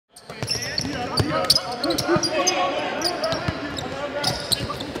We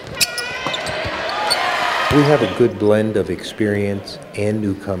have a good blend of experience and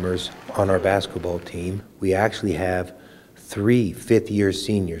newcomers on our basketball team. We actually have 3 fifth-year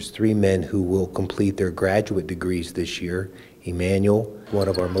seniors, 3 men who will complete their graduate degrees this year. Emmanuel, one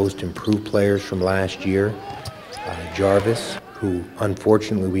of our most improved players from last year. Jarvis, who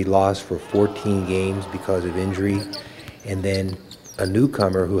unfortunately we lost for 14 games because of injury. And then a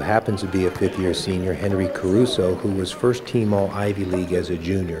newcomer who happens to be a 5th-year senior, Henry Caruso, who was first team All-Ivy League as a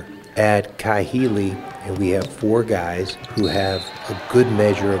junior. Add Kai Healy, and we have 4 guys who have a good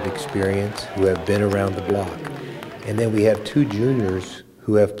measure of experience, who have been around the block. And then we have 2 juniors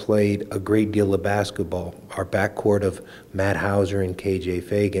who have played a great deal of basketball. Our backcourt of Matt Hauser and KJ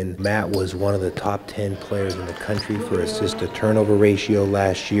Fagan. Matt was one of the top 10 players in the country for assist-to-turnover ratio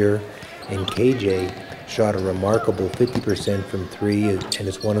last year, and KJ shot a remarkable 50% from 3 and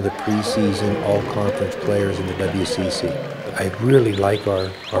is one of the preseason all-conference players in the WCC. I really like our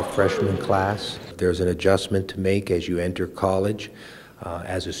freshman class. There's an adjustment to make as you enter college,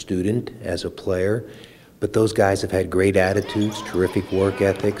 as a student, as a player. But those guys have had great attitudes, terrific work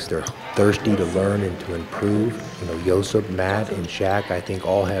ethics. They're thirsty to learn and to improve. You know, Joseph, Matt, and Shaq, I think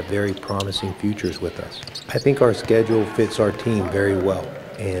all have very promising futures with us. I think our schedule fits our team very well.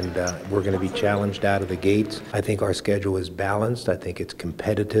 And we're going to be challenged out of the gates. I think our schedule is balanced. I think it's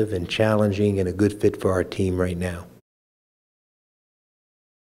competitive and challenging and a good fit for our team right now.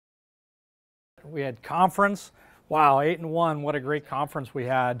 We had conference. Wow, 8-1. What a great conference we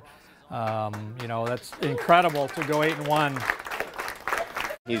had. You know, that's incredible to go 8-1.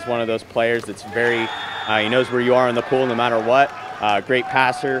 He's one of those players that's very, he knows where you are in the pool no matter what. Great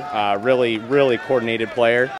passer, really coordinated player.